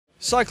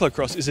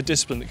Cyclo-Cross is a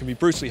discipline that can be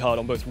brutally hard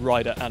on both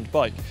rider and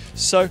bike.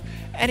 So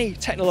any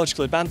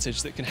technological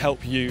advantage that can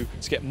help you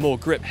to get more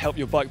grip, help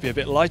your bike be a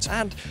bit lighter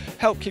and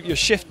help keep your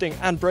shifting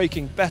and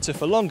braking better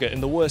for longer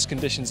in the worst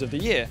conditions of the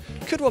year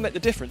could well make the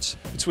difference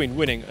between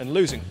winning and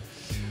losing.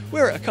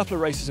 We're at a couple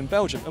of races in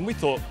Belgium and we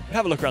thought we'd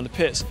have a look around the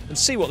pits and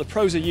see what the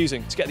pros are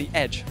using to get the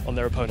edge on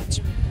their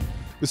opponents.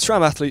 With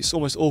SRAM athletes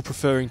almost all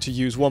preferring to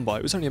use one bike,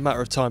 it was only a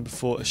matter of time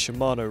before a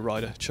Shimano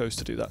rider chose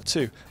to do that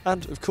too.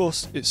 And of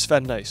course, it's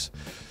Sven Nys.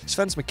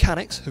 Sven's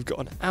mechanics have got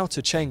an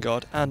outer chain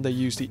guard and they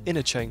use the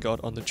inner chain guard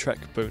on the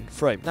Trek Boon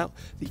frame. Now,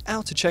 the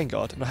outer chain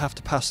guard, and I have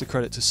to pass the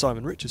credit to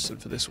Simon Richardson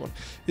for this one,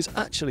 is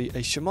actually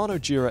a Shimano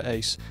Dura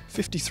Ace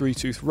 53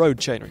 tooth road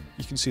chainring.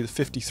 You can see the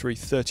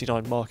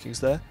 5339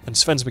 markings there, and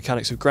Sven's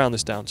mechanics have ground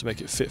this down to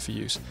make it fit for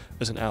use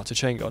as an outer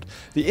chain guard.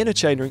 The inner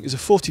chainring is a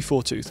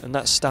 44 tooth and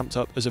that's stamped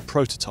up as a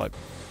prototype.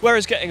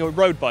 Whereas getting a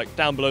road bike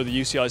down below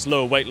the UCI's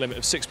lower weight limit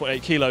of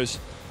 6.8 kilos,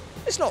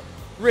 it's not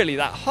really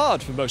that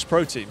hard for most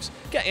pro teams.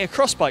 Getting a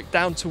cross bike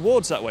down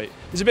towards that weight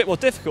is a bit more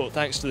difficult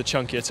thanks to the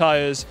chunkier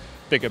tyres,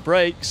 bigger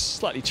brakes,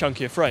 slightly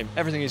chunkier frame.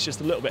 Everything is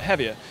just a little bit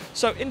heavier.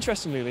 So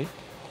interestingly,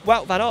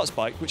 Wout van Aert's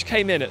bike, which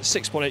came in at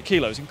 6.8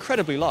 kilos,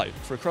 incredibly light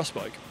for a cross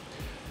bike,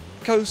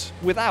 goes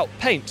without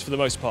paint for the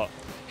most part.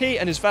 He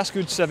and his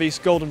Vascoud Service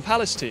Golden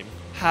Palace team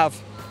have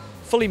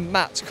fully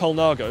matte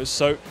Colnagos,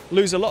 so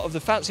lose a lot of the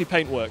fancy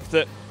paintwork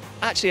that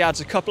actually adds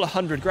a couple of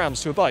 100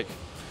 grams to a bike.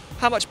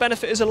 How much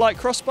benefit is a light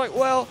cross bike?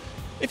 Well,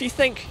 if you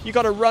think you've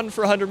got to run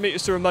for 100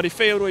 metres through a muddy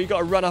field or you've got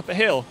to run up a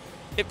hill,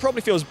 it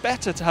probably feels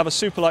better to have a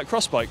super light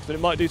cross bike than it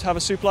might do to have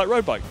a super light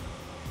road bike.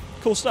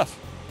 Cool stuff.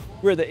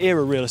 We're at the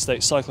Era Real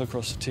Estate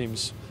Cyclo-Cross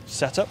team's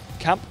setup,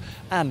 camp,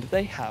 and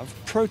they have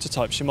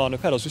prototype Shimano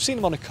pedals. We've seen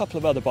them on a couple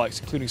of other bikes,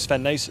 including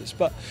Sven Nys's,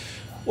 but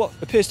what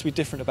appears to be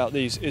different about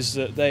these is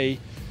that they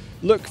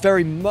look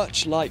very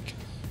much like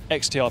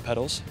XTR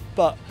pedals,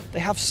 but they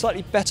have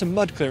slightly better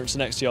mud clearance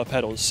than XTR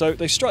pedals, so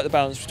they strike the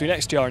balance between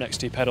XTR and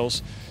XT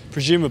pedals,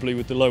 presumably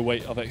with the low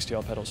weight of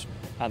XTR pedals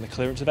and the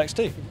clearance of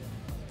XT.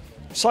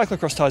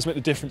 Cyclo-Cross tyres make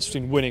the difference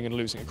between winning and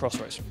losing a cross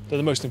race. They're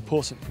the most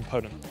important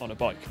component on a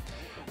bike.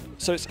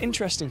 So it's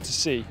interesting to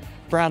see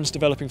brands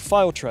developing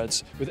file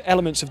treads with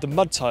elements of the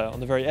mud tyre on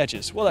the very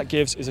edges. What that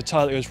gives is a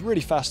tyre that goes really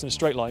fast in a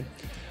straight line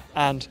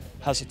and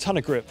has a ton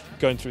of grip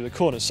going through the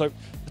corners. So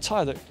a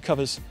tyre that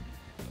covers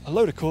a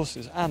load of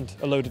courses and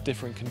a load of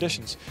different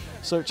conditions.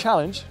 So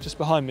Challenge, just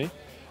behind me,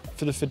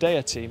 for the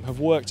Fidea team, have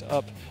worked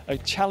up a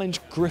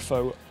Challenge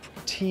Griffo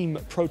team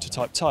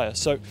prototype tyre.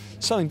 So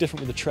something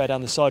different with the tread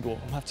and the sidewall.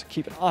 I'll have to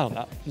keep an eye on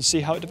that and see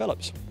how it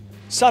develops.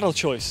 Saddle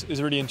choice is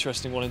a really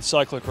interesting one in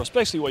cyclocross.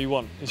 Basically what you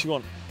want is you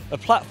want a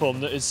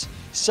platform that is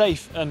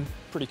safe and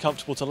pretty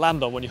comfortable to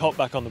land on when you hop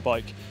back on the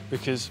bike,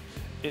 because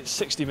it's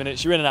 60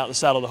 minutes, you're in and out of the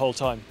saddle the whole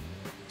time.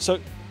 So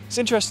it's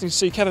interesting to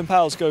see Kevin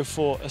Powell's go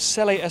for a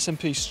Selle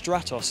SMP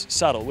Stratos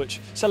saddle, which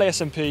Selle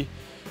SMP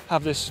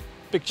have this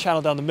big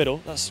channel down the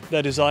middle. That's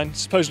their design,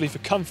 supposedly for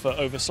comfort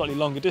over slightly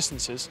longer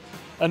distances.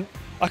 And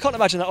I can't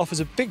imagine that offers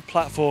a big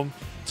platform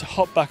to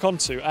hop back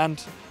onto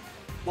and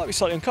might be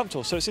slightly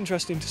uncomfortable. So it's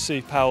interesting to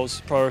see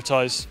Powell's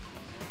prioritise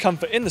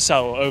comfort in the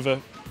saddle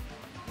over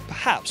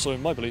perhaps, or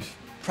in my belief,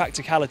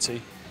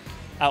 practicality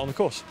out on the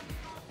course.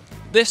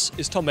 This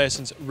is Tom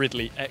Mason's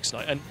Ridley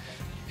X-Night, and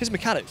his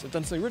mechanics have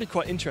done something really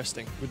quite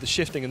interesting with the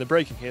shifting and the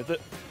braking here that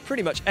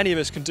pretty much any of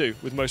us can do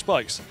with most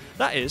bikes.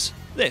 That is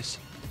this.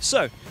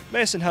 So,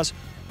 Mason has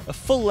a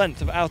full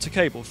length of outer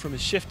cable from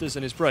his shifters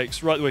and his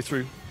brakes right the way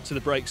through to the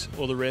brakes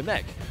or the rear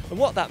neck. And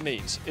what that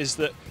means is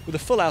that with a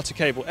full outer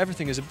cable,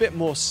 everything is a bit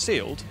more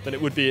sealed than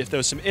it would be if there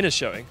was some inner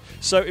showing.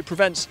 So it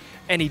prevents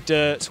any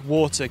dirt,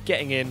 water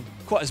getting in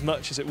quite as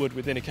much as it would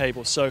within a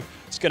cable. So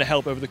it's going to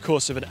help over the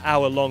course of an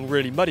hour-long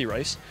really muddy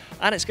race.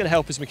 And it's going to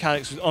help his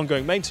mechanics with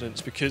ongoing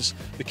maintenance because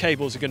the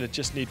cables are going to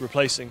just need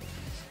replacing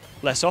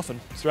less often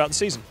throughout the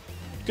season.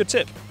 Good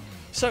tip.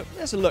 So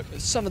there's a look at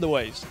some of the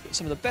ways that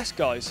some of the best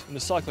guys in the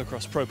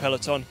cyclocross pro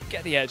peloton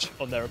get the edge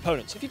on their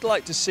opponents. If you'd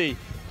like to see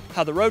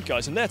how the road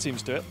guys and their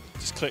teams do it,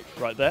 just click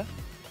right there.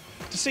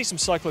 To see some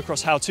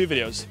cyclocross how-to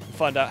videos and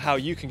find out how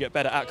you can get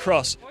better at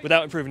cross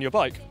without improving your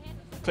bike,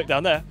 click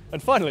down there.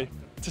 And finally,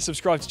 to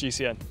subscribe to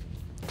GCN,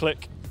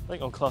 click, I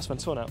think on Class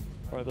Ventoux now,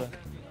 right over there.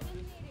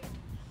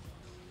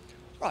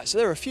 Right, so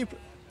there are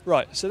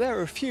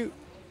a few,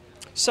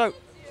 so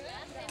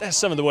there's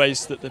some of the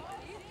ways that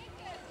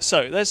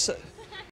there's